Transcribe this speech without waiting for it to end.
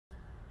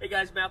Hey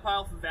guys, Matt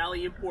Pyle from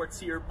Valley Imports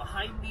here.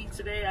 Behind me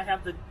today I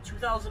have the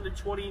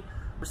 2020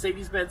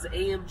 Mercedes-Benz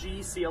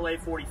AMG CLA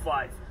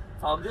 45.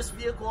 This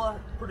vehicle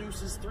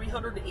produces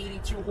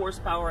 382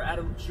 horsepower out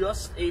of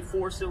just a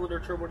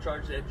 4-cylinder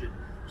turbocharged engine,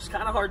 which is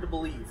kind of hard to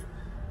believe.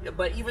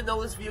 But even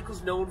though this vehicle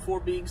is known for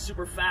being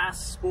super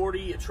fast,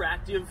 sporty,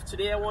 attractive,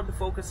 today I wanted to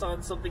focus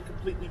on something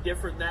completely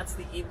different, and that's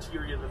the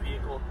interior of the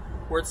vehicle,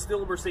 where it's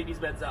still a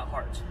Mercedes-Benz at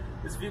heart.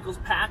 This vehicle is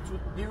packed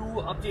with new,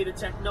 updated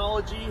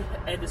technology,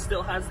 and it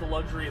still has the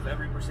luxury of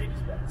every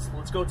Mercedes-Benz.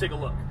 Let's go take a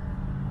look.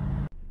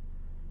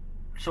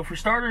 So for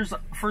starters,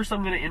 first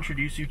I'm going to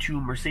introduce you to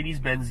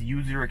Mercedes-Benz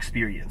User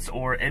Experience,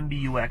 or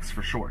MBUX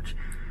for short.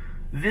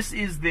 This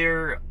is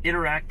their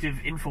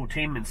interactive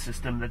infotainment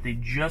system that they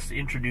just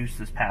introduced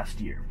this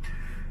past year.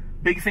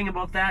 Big thing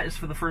about that is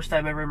for the first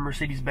time ever in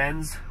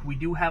Mercedes-Benz, we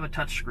do have a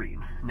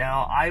touchscreen.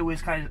 Now, I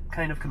always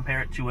kind of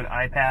compare it to an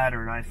iPad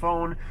or an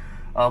iPhone,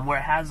 where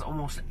it has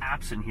almost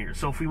apps in here.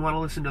 So if we want to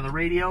listen to the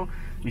radio,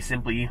 we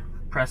simply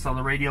press on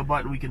the radio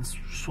button, we can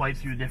swipe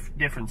through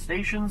different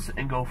stations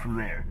and go from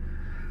there.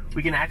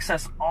 We can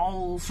access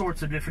all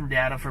sorts of different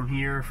data from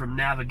here, from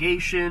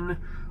navigation,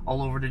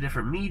 all over to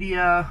different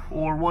media,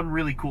 or one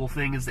really cool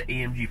thing is the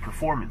AMG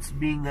Performance.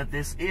 Being that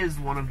this is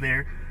one of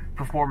their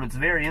performance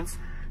variants,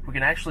 we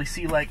can actually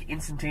see like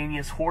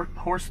instantaneous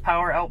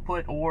horsepower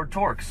output or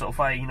torque. So if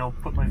I,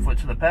 put my foot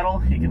to the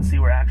pedal, you can see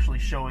we're actually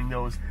showing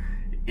those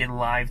in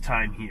live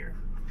time here.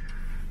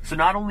 So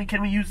not only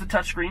can we use the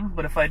touchscreen,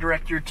 but if I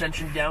direct your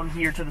attention down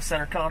here to the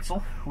center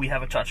console, we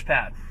have a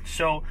touchpad.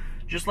 So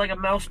just like a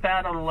mouse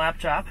pad on a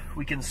laptop,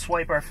 we can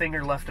swipe our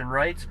finger left and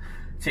right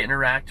to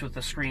interact with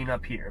the screen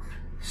up here.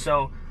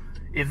 So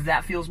if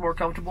that feels more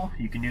comfortable,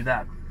 you can do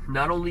that.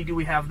 Not only do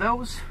we have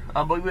those,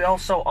 but we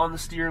also on the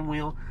steering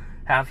wheel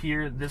have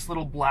here this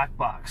little black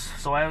box.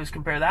 So I always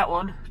compare that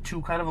one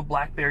to kind of a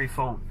BlackBerry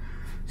phone.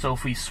 So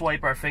if we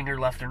swipe our finger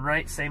left and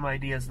right, same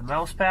idea as the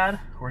mouse pad,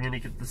 we're going to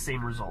get the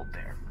same result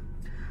there.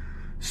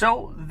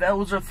 So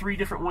those are 3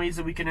 different ways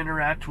that we can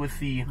interact with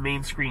the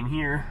main screen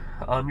here.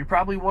 You're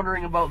probably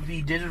wondering about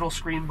the digital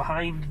screen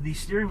behind the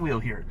steering wheel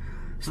here.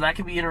 So that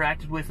can be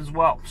interacted with as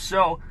well.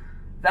 So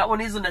that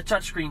one isn't a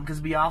touchscreen because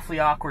it'd be awfully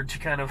awkward to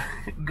kind of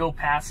go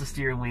past the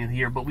steering wheel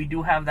here, but we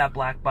do have that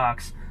black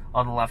box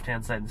on the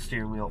left-hand side of the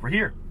steering wheel over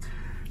here.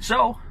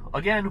 So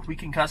again, we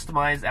can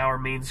customize our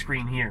main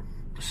screen here.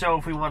 So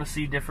if we want to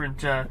see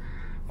different,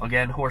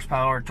 again,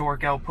 horsepower,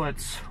 torque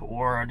outputs,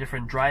 or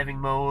different driving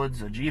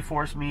modes, a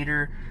G-force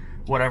meter,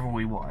 whatever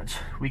we want.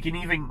 We can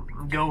even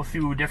go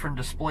through different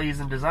displays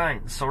and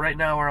designs. So right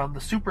now we're on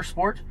the Super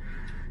Sport.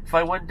 If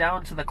I went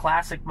down to the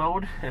classic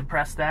mode and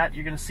press that,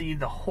 you're going to see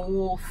the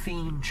whole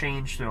theme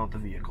change throughout the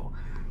vehicle.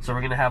 So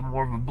we're going to have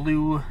more of a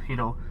blue,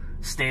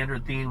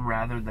 standard theme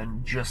rather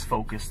than just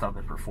focused on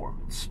the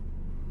performance.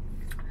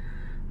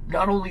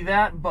 Not only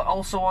that, but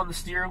also on the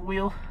steering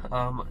wheel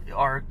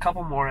are a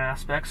couple more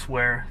aspects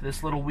where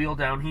this little wheel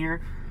down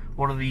here,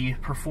 one of the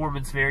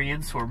performance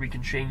variants where we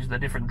can change the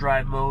different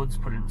drive modes,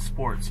 put it in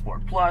Sport,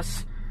 Sport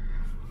Plus,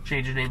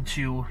 change it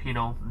into,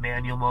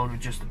 manual mode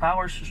with just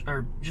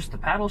the just the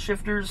paddle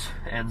shifters,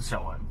 and so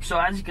on. So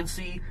as you can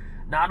see,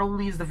 not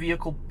only is the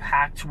vehicle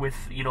packed with,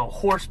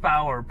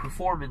 horsepower,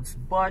 performance,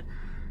 but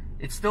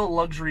it's still a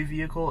luxury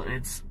vehicle and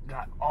it's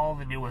got all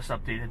the newest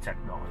updated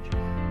technology.